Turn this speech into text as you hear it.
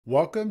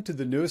Welcome to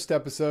the newest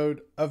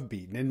episode of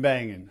Beatin' and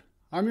Bangin'.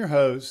 I'm your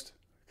host,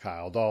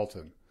 Kyle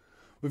Dalton.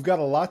 We've got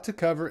a lot to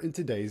cover in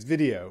today's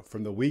video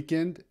from the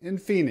weekend in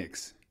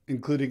Phoenix,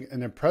 including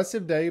an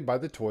impressive day by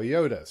the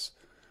Toyotas,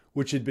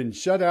 which had been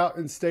shut out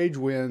in stage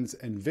wins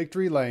and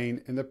victory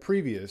lane in the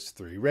previous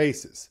 3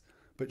 races,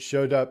 but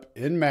showed up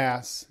en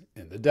masse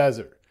in the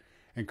desert,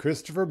 and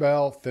Christopher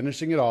Bell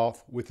finishing it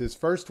off with his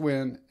first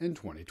win in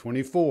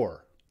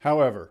 2024.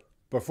 However,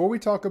 before we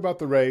talk about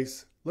the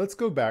race, let's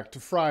go back to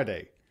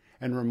Friday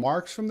and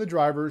remarks from the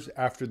drivers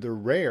after the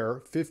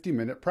rare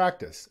 50-minute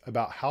practice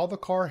about how the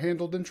car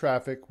handled in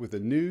traffic with the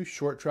new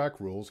short track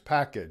rules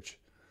package.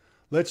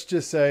 Let's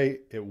just say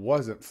it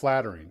wasn't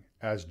flattering,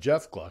 as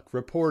Jeff Gluck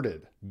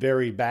reported.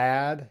 Very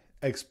bad,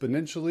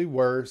 exponentially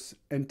worse,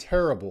 and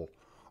terrible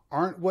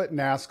aren't what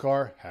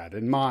NASCAR had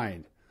in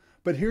mind.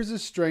 But here's a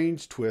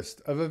strange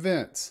twist of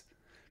events.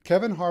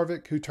 Kevin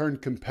Harvick, who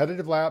turned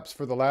competitive laps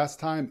for the last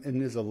time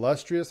in his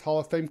illustrious Hall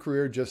of Fame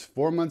career just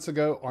 4 months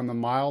ago on the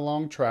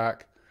mile-long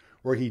track,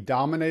 where he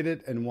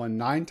dominated and won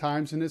 9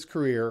 times in his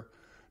career,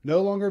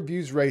 no longer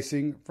views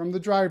racing from the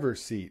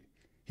driver's seat.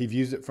 He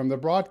views it from the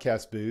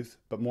broadcast booth,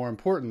 but more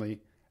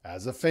importantly,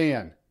 as a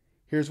fan.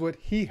 Here's what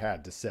he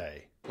had to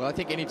say. Well, I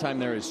think anytime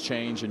there is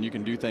change and you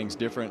can do things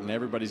different and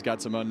everybody's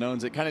got some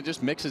unknowns, it kind of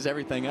just mixes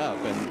everything up.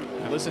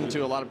 And I listened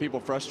to a lot of people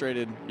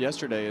frustrated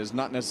yesterday is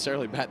not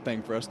necessarily a bad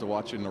thing for us to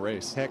watch in the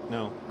race. Heck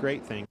no,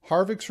 great thing.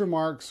 Harvick's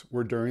remarks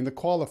were during the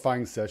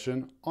qualifying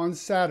session on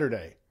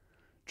Saturday.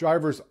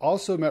 Drivers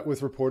also met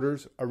with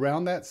reporters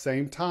around that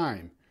same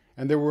time,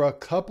 and there were a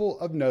couple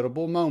of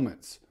notable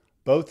moments,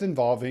 both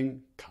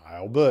involving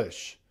Kyle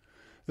Busch.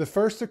 The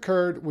first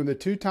occurred when the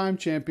 2-time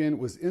champion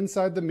was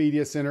inside the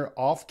media center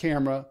off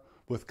camera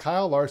with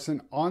Kyle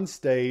Larson on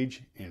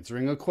stage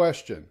answering a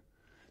question.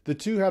 The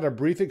two had a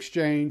brief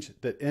exchange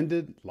that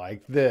ended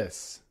like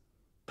this.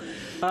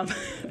 I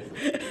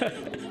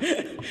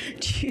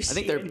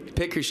think their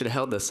pit crew should have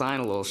held the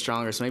sign a little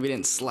stronger so maybe it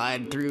didn't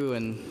slide through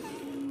and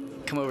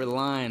come over the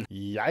line.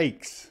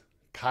 Yikes.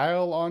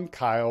 Kyle on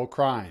Kyle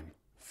crime.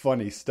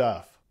 Funny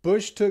stuff.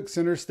 Busch took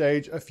center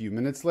stage a few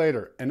minutes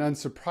later, and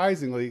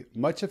unsurprisingly,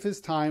 much of his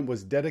time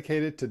was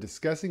dedicated to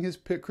discussing his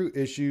pit crew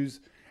issues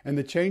and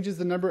the changes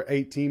the number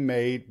 8 team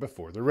made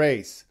before the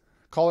race,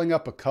 calling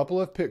up a couple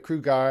of pit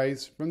crew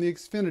guys from the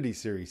Xfinity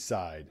Series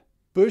side.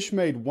 Busch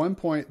made one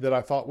point that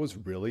I thought was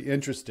really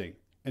interesting,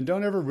 and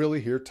don't ever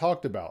really hear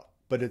talked about,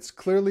 but it's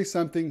clearly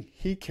something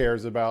he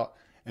cares about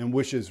and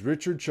wishes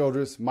Richard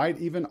Childress might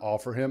even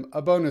offer him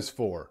a bonus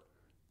for.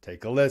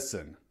 Take a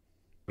listen.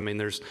 I mean,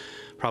 there's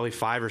probably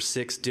 5 or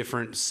 6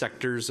 different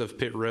sectors of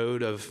pit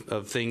road of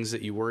things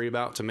that you worry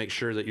about to make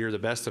sure that you're the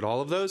best at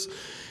all of those.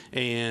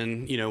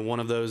 And, you know,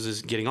 one of those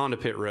is getting onto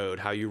pit road,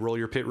 how you roll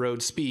your pit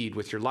road speed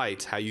with your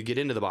lights, how you get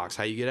into the box,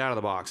 how you get out of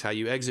the box, how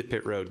you exit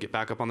pit road, get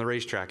back up on the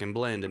racetrack and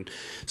blend. And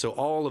so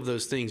all of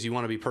those things, you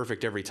want to be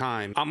perfect every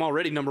time. I'm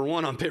already number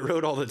 1 on pit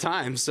road all the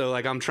time. So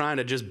like I'm trying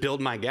to just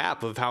build my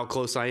gap of how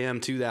close I am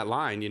to that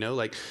line, you know,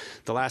 like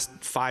the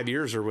last 5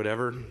 years or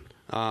whatever.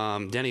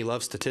 Denny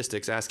loves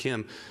statistics. Ask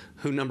him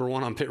who number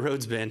 1 on pit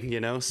road's been,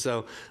 you know.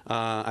 So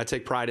I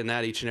take pride in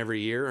that each and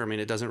every year. I mean,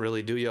 it doesn't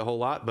really do you a whole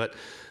lot, but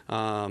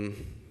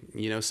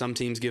you know, some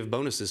teams give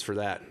bonuses for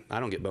that. I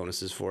don't get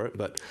bonuses for it,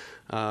 but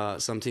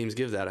some teams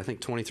give that. I think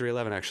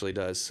 2311 actually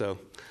does. So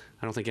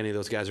I don't think any of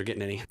those guys are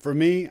getting any. For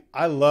me,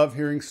 I love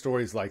hearing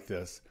stories like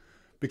this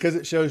because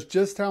it shows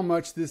just how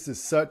much this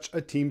is such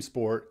a team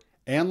sport.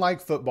 And like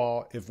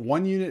football, if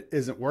one unit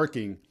isn't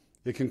working,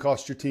 it can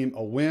cost your team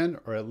a win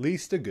or at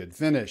least a good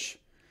finish.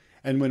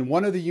 And when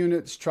one of the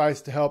units tries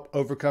to help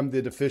overcome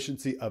the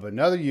deficiency of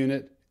another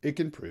unit, it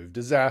can prove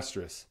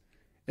disastrous.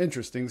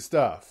 Interesting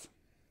stuff.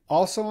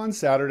 Also on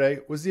Saturday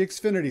was the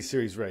Xfinity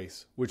Series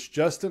race, which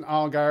Justin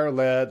Allgaier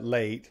led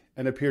late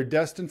and appeared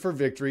destined for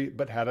victory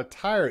but had a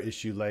tire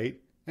issue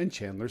late, and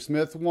Chandler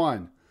Smith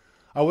won.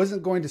 I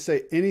wasn't going to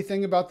say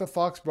anything about the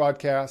Fox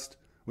broadcast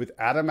with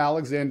Adam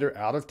Alexander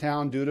out of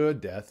town due to a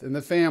death in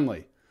the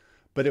family,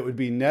 but it would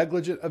be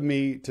negligent of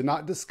me to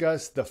not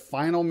discuss the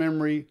final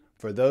memory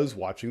for those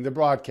watching the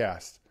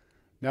broadcast.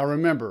 Now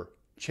remember,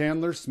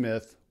 Chandler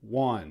Smith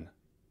won.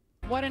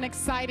 What an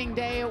exciting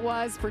day it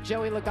was for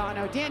Joey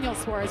Logano, Daniel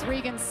Suarez,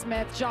 Regan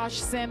Smith,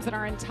 Josh Sims, and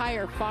our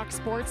entire Fox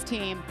Sports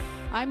team.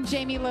 I'm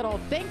Jamie Little.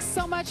 Thanks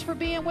so much for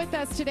being with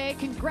us today.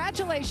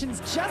 Congratulations,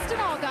 Justin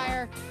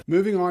Allgaier.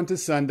 Moving on to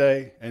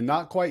Sunday, and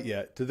not quite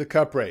yet to the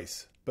Cup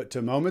race, but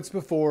to moments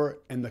before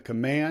and the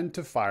command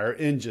to fire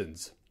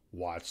engines.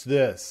 Watch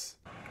this.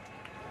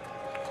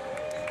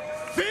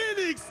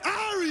 Phoenix,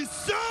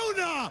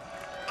 Arizona,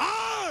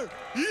 are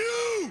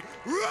you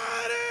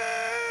ready?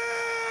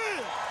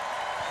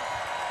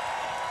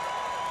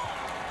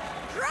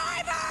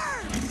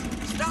 Driver,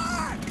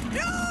 start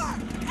your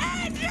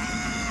engine!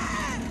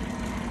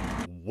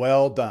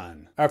 Well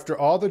done. After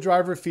all the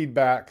driver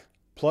feedback,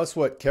 plus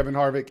what Kevin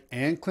Harvick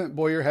and Clint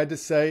Bowyer had to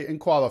say in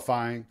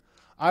qualifying,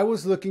 I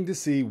was looking to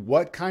see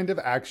what kind of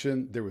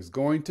action there was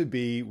going to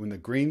be when the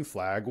green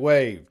flag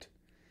waved.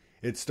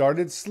 It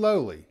started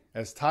slowly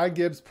as Ty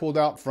Gibbs pulled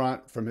out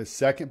front from his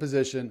second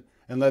position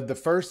and led the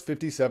first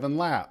 57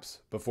 laps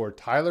before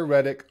Tyler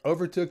Reddick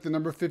overtook the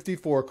number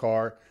 54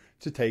 car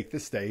to take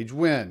the stage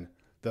win,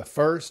 the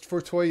first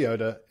for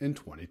Toyota in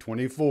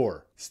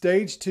 2024.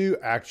 Stage 2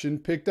 action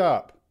picked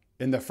up.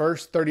 In the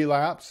first 30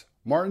 laps,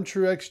 Martin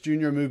Truex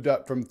Jr. moved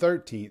up from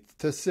 13th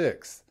to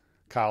 6th,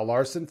 Kyle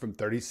Larson from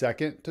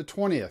 32nd to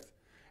 20th,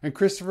 and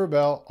Christopher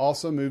Bell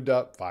also moved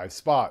up 5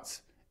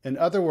 spots. In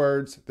other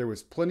words, there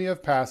was plenty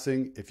of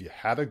passing if you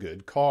had a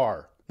good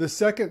car. The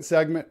second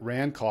segment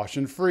ran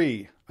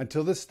caution-free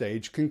until the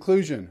stage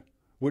conclusion,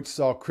 which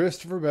saw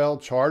Christopher Bell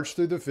charge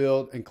through the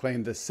field and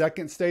claim the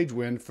second stage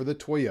win for the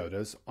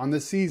Toyotas on the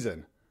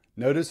season.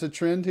 Notice a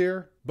trend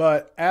here?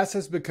 But as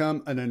has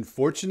become an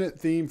unfortunate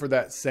theme for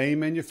that same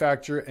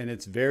manufacturer and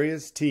its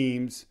various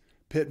teams,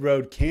 pit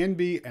road can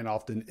be and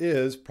often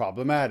is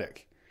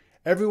problematic.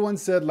 Everyone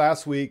said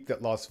last week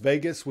that Las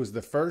Vegas was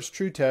the first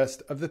true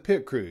test of the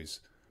pit crews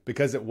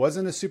because it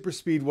wasn't a super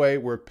speedway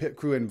where pit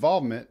crew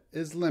involvement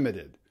is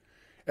limited.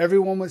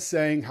 Everyone was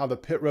saying how the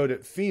pit road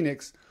at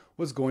Phoenix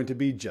was going to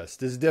be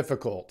just as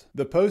difficult.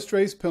 The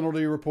post-race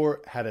penalty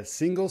report had a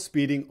single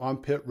speeding on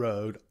pit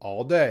road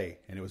all day,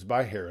 and it was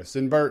by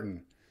Harrison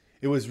Burton.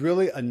 It was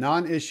really a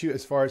non-issue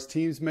as far as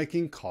teams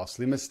making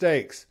costly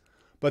mistakes,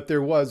 but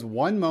there was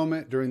one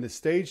moment during the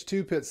Stage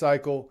 2 pit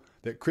cycle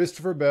that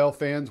Christopher Bell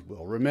fans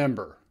will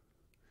remember.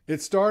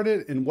 It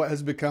started in what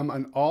has become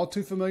an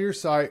all-too-familiar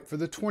sight for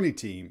the 20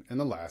 team in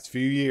the last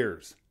few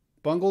years.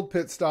 Bungled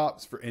pit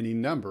stops for any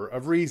number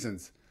of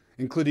reasons,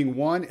 including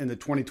one in the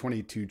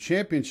 2022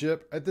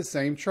 championship at the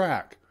same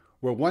track,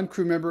 where one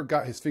crew member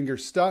got his finger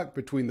stuck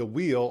between the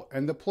wheel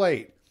and the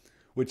plate,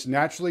 which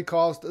naturally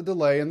caused a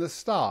delay in the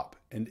stop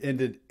and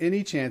ended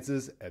any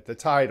chances at the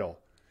title.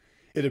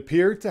 It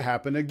appeared to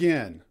happen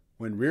again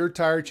when rear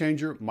tire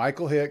changer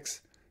Michael Hicks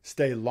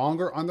stayed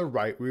longer on the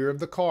right rear of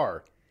the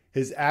car,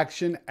 his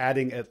action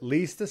adding at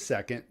least a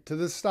second to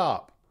the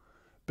stop.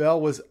 Bell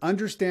was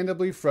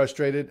understandably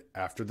frustrated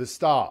after the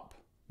stop.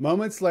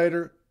 Moments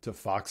later, to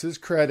Fox's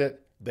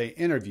credit, they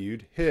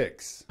interviewed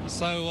Hicks.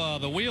 So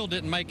the wheel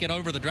didn't make it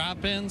over the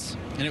drive pins,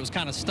 and it was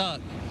kind of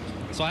stuck.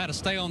 So I had to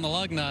stay on the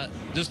lug nut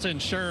just to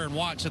ensure and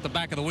watch that the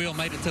back of the wheel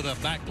made it to the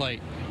back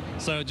plate.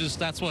 So just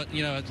that's what,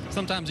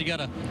 sometimes you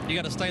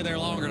gotta stay there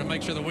longer to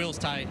make sure the wheel's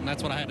tight, and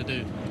that's what I had to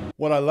do.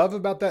 What I love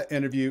about that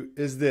interview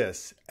is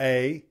this.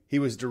 A, he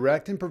was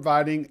direct in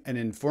providing an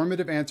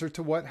informative answer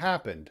to what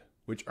happened,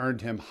 which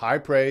earned him high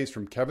praise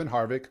from Kevin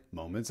Harvick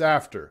moments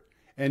after.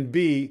 And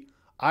B,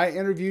 I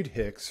interviewed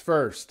Hicks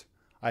first.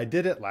 I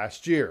did it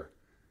last year.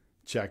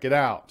 Check it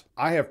out.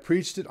 I have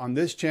preached it on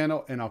this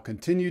channel and I'll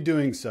continue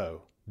doing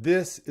so.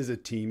 This is a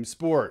team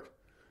sport.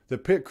 The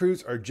pit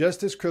crews are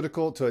just as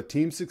critical to a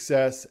team's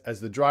success as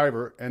the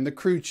driver and the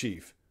crew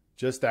chief.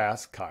 Just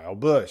ask Kyle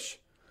Busch.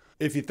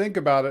 If you think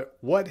about it,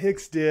 what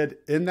Hicks did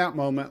in that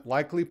moment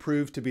likely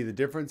proved to be the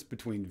difference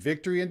between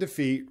victory and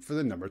defeat for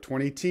the number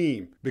 20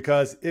 team.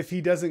 Because if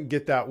he doesn't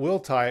get that wheel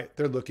tight,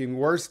 they're looking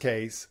worst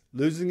case,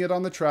 losing it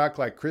on the track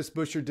like Chris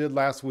Buescher did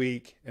last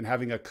week and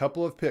having a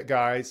couple of pit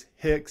guys,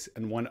 Hicks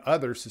and one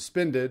other,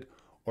 suspended,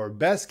 or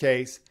best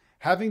case,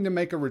 having to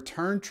make a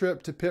return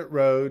trip to pit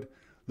road,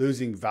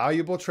 losing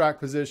valuable track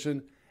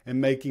position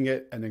and making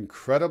it an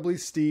incredibly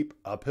steep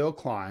uphill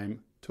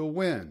climb to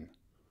win.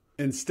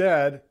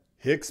 Instead,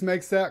 Hicks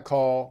makes that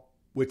call,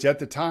 which at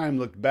the time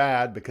looked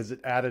bad because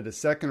it added a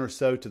second or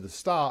so to the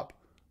stop,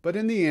 but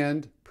in the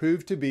end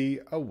proved to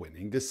be a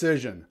winning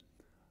decision.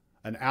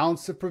 An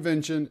ounce of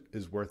prevention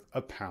is worth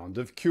a pound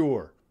of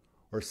cure,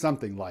 or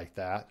something like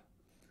that.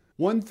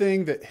 One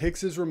thing that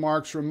Hicks's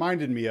remarks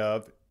reminded me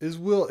of is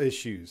wheel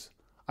issues.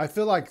 I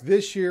feel like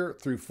this year,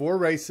 through 4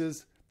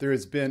 races, there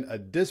has been a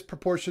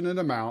disproportionate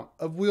amount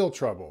of wheel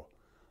trouble.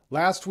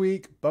 Last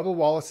week, Bubba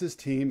Wallace's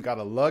team got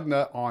a lug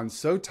nut on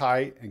so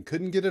tight and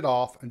couldn't get it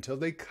off until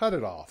they cut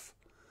it off.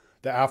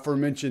 The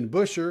aforementioned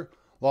Buescher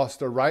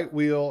lost a right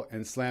wheel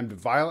and slammed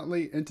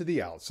violently into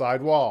the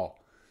outside wall.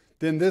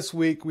 Then this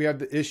week, we have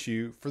the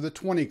issue for the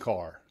 20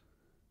 car.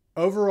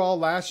 Overall,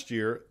 last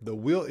year, the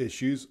wheel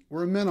issues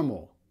were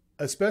minimal,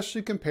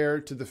 especially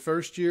compared to the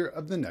first year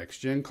of the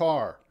next-gen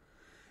car.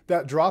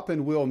 That drop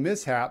in wheel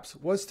mishaps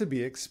was to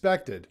be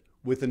expected,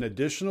 with an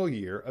additional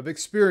year of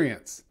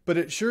experience. But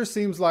it sure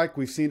seems like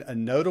we've seen a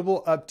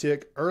notable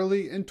uptick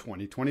early in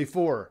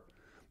 2024.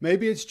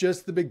 Maybe it's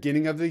just the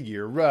beginning of the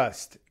year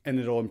rust, and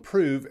it'll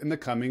improve in the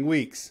coming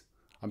weeks.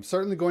 I'm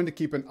certainly going to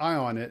keep an eye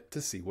on it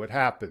to see what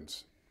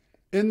happens.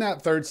 In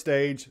that third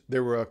stage,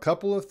 there were a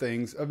couple of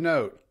things of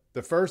note.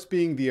 The first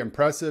being the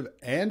impressive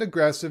and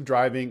aggressive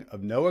driving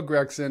of Noah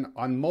Gragson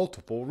on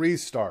multiple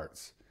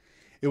restarts.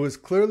 It was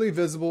clearly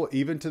visible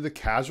even to the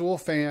casual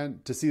fan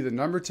to see the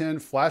number 10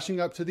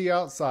 flashing up to the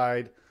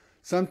outside,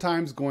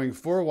 sometimes going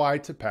 4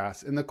 wide to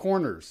pass in the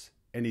corners,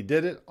 and he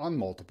did it on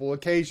multiple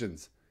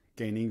occasions,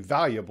 gaining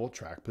valuable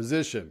track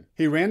position.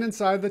 He ran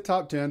inside the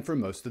top 10 for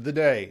most of the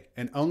day,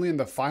 and only in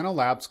the final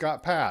laps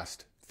got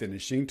past,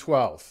 finishing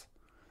 12th.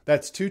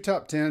 That's 2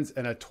 top 10s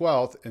and a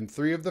 12th in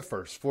 3 of the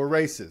first 4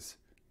 races.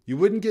 You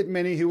wouldn't get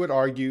many who would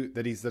argue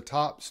that he's the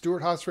top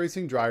Stewart-Haas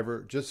Racing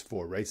driver just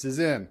 4 races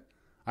in.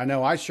 I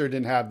know I sure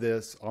didn't have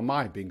this on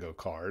my bingo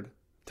card.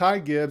 Ty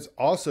Gibbs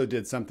also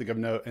did something of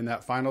note in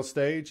that final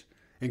stage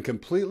and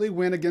completely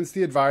went against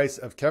the advice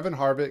of Kevin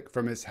Harvick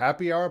from his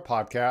Happy Hour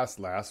podcast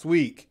last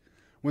week,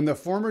 when the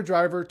former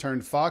driver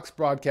turned Fox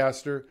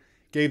broadcaster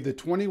gave the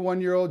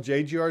 21-year-old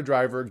JGR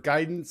driver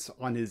guidance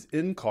on his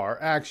in-car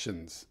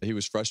actions. He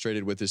was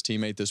frustrated with his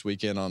teammate this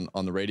weekend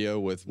on the radio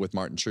with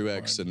Martin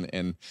Truex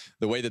and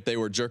the way that they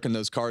were jerking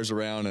those cars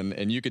around,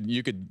 and you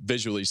could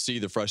visually see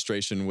the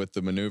frustration with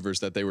the maneuvers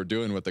that they were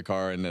doing with the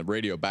car, and the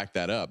radio backed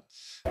that up.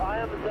 I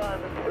am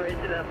done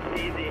racing them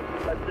easy.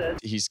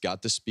 That's it. He's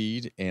got the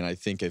speed, and I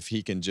think if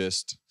he can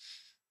just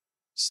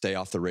stay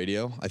off the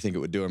radio, I think it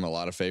would do him a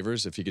lot of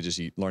favors if he could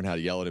just learn how to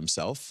yell at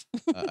himself.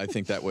 I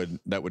think that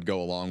would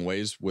go a long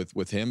ways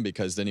with him,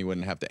 because then he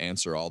wouldn't have to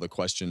answer all the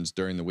questions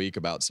during the week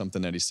about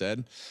something that he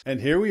said. And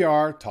here we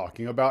are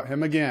talking about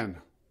him again.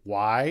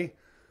 Why?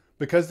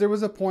 Because there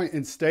was a point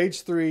in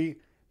Stage 3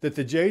 that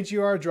the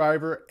JGR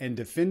driver and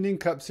defending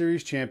Cup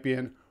Series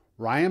champion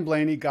Ryan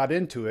Blaney got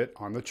into it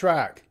on the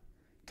track.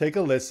 Take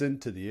a listen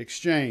to the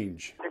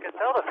exchange. You can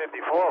tell the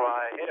 54 when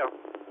I hit him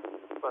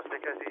was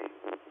because he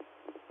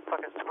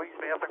fucking squeezed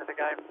me up into the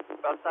guy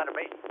outside of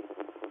me.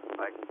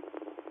 Like,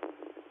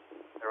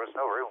 there was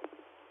no room.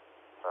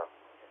 So,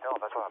 you tell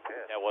him that's why I'm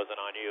pissed. That wasn't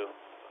on you.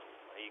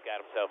 He got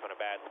himself in a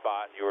bad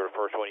spot, and you were the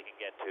first one he can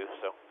get to,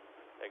 so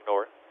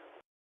ignore it.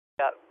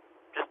 Yeah,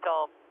 just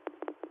tell him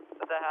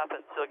if that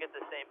happens, he'll get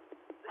the same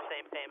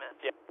payment.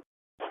 Yeah,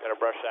 gotta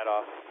brush that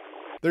off.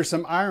 There's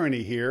some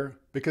irony here,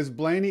 because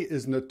Blaney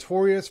is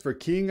notorious for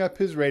keying up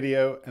his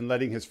radio and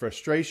letting his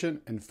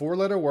frustration and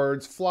four-letter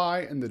words fly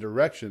in the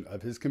direction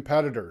of his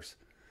competitors.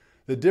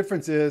 The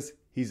difference is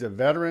he's a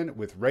veteran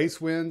with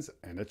race wins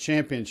and a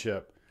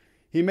championship.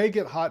 He may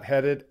get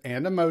hot-headed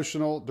and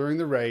emotional during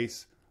the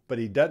race, but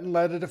he doesn't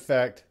let it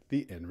affect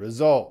the end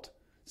result.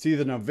 See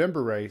the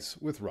November race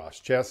with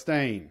Ross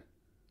Chastain.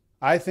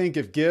 I think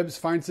if Gibbs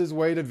finds his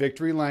way to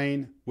victory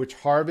lane, which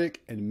Harvick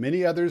and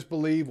many others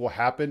believe will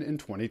happen in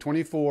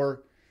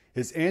 2024,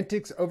 his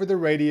antics over the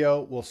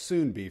radio will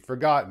soon be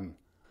forgotten.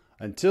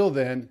 Until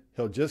then,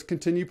 he'll just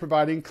continue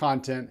providing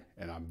content,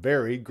 and I'm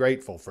very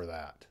grateful for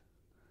that.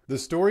 The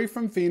story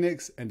from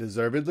Phoenix, and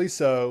deservedly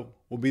so,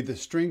 will be the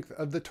strength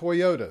of the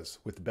Toyotas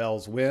with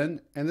Bell's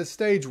win and the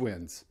stage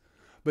wins.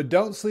 But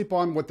don't sleep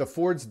on what the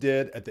Fords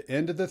did at the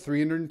end of the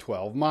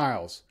 312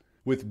 miles.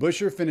 With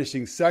Buescher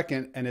finishing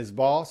second and his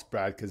boss,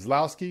 Brad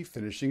Keselowski,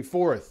 finishing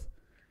fourth.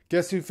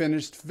 Guess who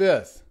finished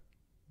fifth?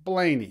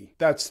 Blaney.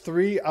 That's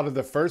 3 out of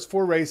the first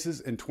 4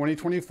 races in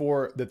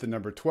 2024 that the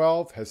number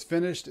 12 has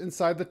finished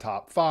inside the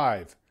top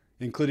 5,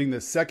 including the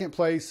second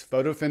place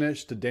photo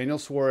finish to Daniel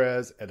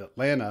Suarez at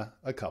Atlanta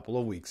a couple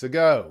of weeks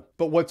ago.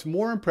 But what's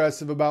more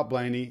impressive about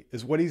Blaney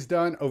is what he's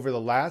done over the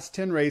last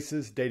 10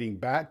 races dating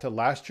back to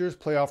last year's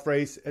playoff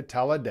race at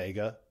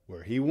Talladega,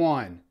 where he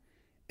won.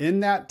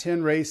 In that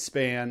 10-race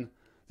span,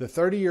 the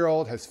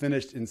 30-year-old has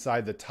finished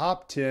inside the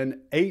top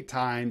 10 8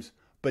 times,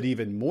 but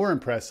even more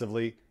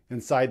impressively,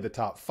 inside the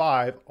top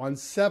 5 on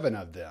 7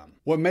 of them.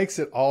 What makes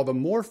it all the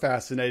more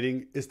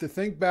fascinating is to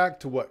think back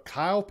to what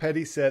Kyle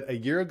Petty said a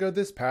year ago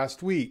this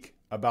past week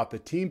about the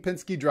Team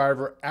Penske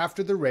driver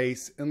after the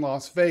race in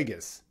Las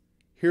Vegas.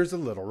 Here's a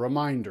little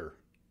reminder.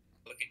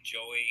 Look at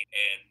Joey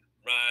and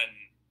Ryan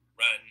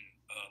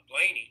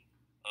Blaney,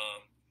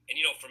 and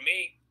for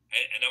me,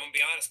 and I'm gonna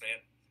be honest,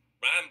 man.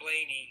 Ryan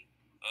Blaney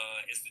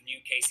is the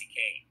new Casey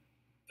Kane,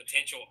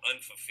 potential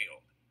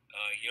unfulfilled.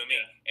 You know what I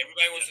mean? Yeah.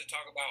 Everybody wants to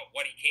talk about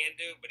what he can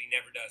do, but he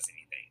never does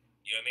anything.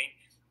 You know what I mean?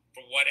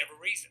 For whatever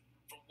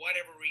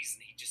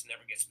reason, he just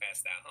never gets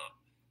past that hump.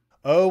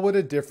 Oh, what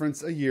a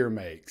difference a year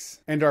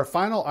makes. And our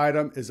final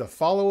item is a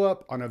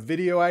follow-up on a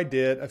video I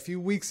did a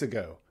few weeks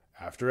ago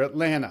after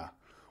Atlanta,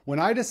 when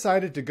I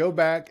decided to go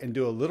back and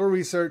do a little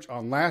research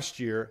on last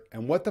year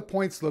and what the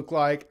points look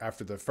like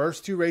after the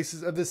first 2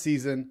 races of the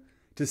season,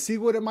 to see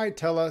what it might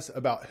tell us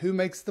about who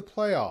makes the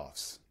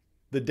playoffs.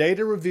 The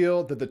data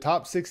revealed that the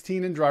top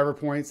 16 in driver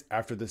points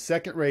after the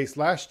second race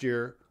last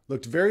year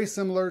looked very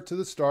similar to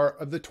the start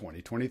of the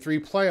 2023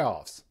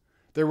 playoffs.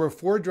 There were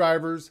 4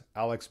 drivers,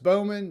 Alex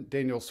Bowman,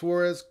 Daniel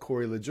Suarez,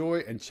 Corey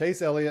LaJoie, and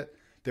Chase Elliott,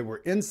 that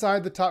were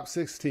inside the top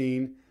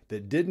 16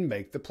 that didn't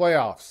make the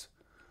playoffs.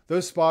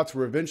 Those spots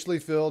were eventually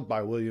filled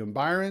by William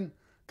Byron,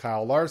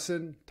 Kyle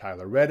Larson,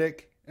 Tyler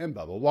Reddick, and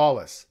Bubba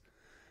Wallace.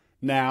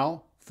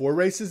 Now, 4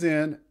 races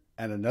in,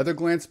 and another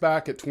glance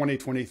back at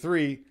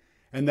 2023,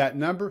 and that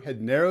number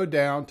had narrowed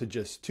down to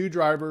just 2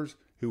 drivers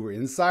who were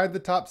inside the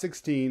top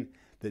 16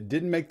 that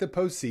didn't make the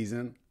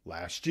postseason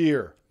last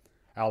year.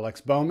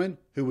 Alex Bowman,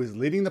 who was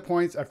leading the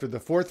points after the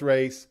 4th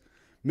race,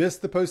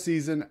 missed the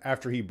postseason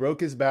after he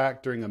broke his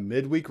back during a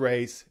midweek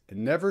race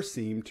and never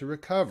seemed to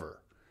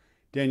recover.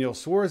 Daniel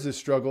Suarez's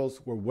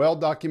struggles were well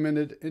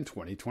documented in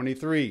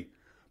 2023.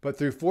 But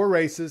through 4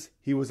 races,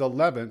 he was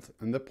 11th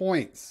in the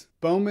points.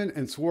 Bowman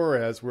and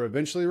Suarez were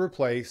eventually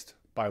replaced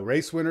by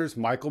race winners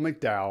Michael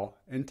McDowell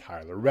and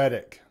Tyler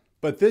Reddick.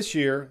 But this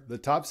year, the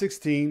top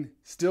 16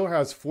 still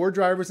has 4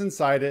 drivers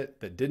inside it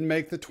that didn't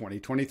make the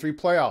 2023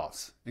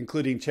 playoffs,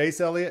 including Chase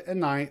Elliott at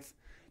 9th,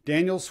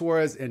 Daniel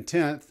Suarez in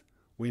 10th.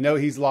 We know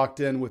he's locked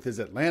in with his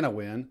Atlanta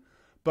win.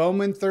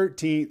 Bowman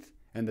 13th.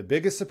 And the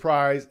biggest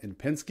surprise in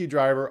Penske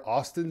driver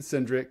Austin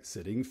Cindric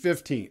sitting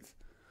 15th.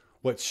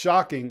 What's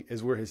shocking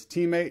is where his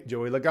teammate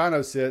Joey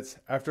Logano sits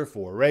after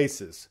 4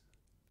 races.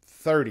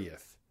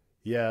 30th.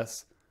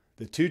 Yes,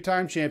 the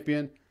two-time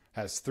champion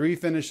has 3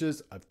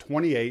 finishes of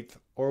 28th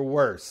or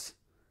worse.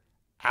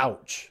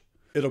 Ouch.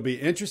 It'll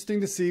be interesting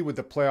to see what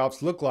the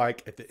playoffs look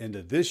like at the end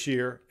of this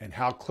year and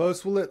how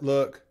close will it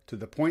look to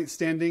the point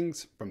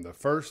standings from the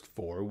first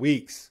 4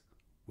 weeks.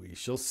 We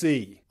shall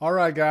see. All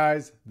right,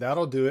 guys,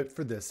 that'll do it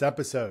for this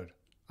episode.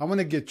 I want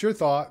to get your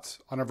thoughts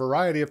on a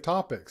variety of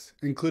topics,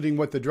 including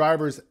what the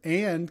drivers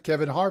and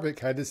Kevin Harvick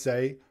had to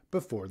say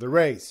before the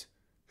race.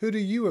 Who do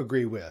you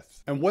agree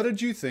with? And what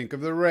did you think of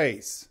the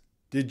race?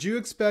 Did you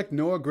expect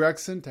Noah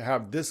Gragson to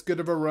have this good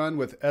of a run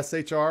with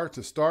SHR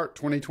to start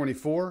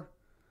 2024?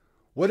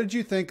 What did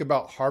you think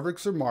about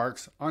Harvick's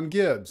remarks on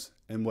Gibbs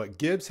and what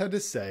Gibbs had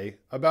to say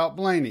about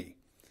Blaney?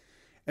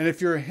 And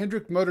if you're a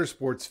Hendrick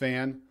Motorsports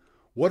fan,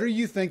 what are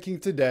you thinking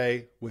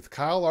today with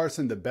Kyle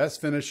Larson the best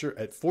finisher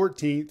at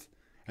 14th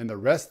and the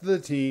rest of the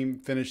team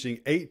finishing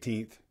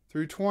 18th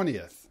through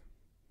 20th?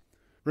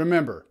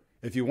 Remember,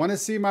 if you want to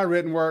see my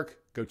written work,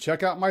 go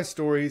check out my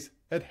stories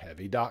at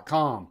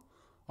heavy.com.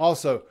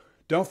 Also,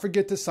 don't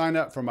forget to sign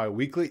up for my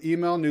weekly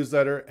email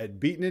newsletter at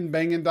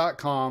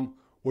beatenandbangin.com,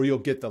 where you'll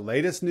get the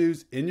latest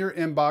news in your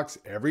inbox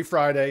every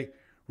Friday,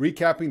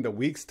 recapping the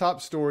week's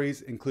top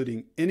stories,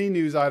 including any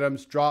news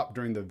items dropped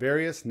during the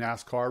various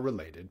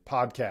NASCAR-related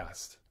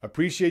podcasts.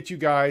 Appreciate you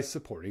guys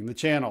supporting the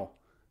channel.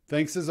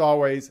 Thanks as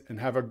always, and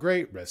have a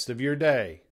great rest of your day.